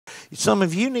Some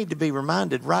of you need to be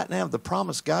reminded right now of the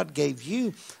promise God gave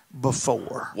you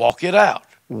before. Walk it out.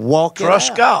 Walk it out.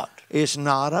 Trust God. It's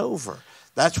not over.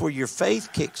 That's where your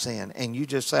faith kicks in, and you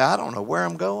just say, I don't know where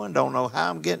I'm going, don't know how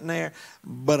I'm getting there,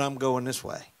 but I'm going this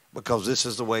way because this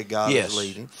is the way God is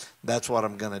leading. That's what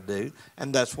I'm going to do,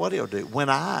 and that's what he'll do. When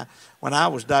I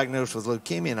was diagnosed with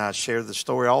leukemia, and I share the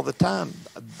story all the time,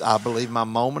 I believe my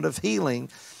moment of healing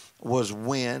was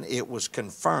when it was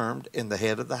confirmed in the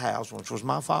head of the house, which was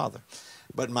my father.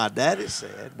 But my daddy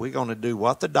said, we're going to do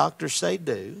what the doctors say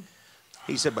do.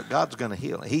 He said, but God's going to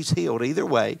heal. He's healed either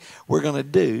way. We're going to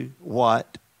do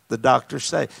what the doctors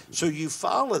say. So you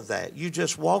follow that. You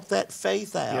just walk that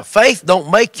faith out. Yeah, faith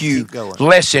don't make you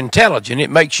less intelligent.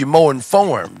 It makes you more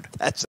informed. That's